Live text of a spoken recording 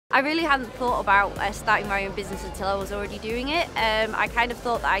I really hadn't thought about starting my own business until I was already doing it. I kind of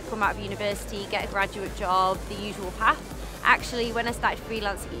thought that I'd come out of university, get a graduate job, the usual path. Actually, when I started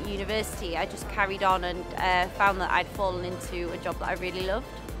freelancing at university, I just carried on and found that I'd fallen into a job that I really loved.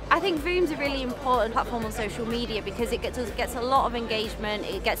 I think Voom's a really important platform on social media because it gets a lot of engagement,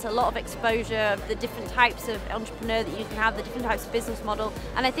 it gets a lot of exposure of the different types of entrepreneur that you can have, the different types of business model.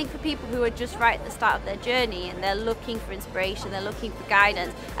 And I think for people who are just right at the start of their journey and they're looking for inspiration, they're looking for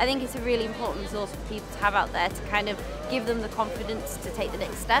guidance, I think it's a really important resource for people to have out there to kind of give them the confidence to take the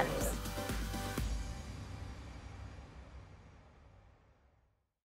next steps.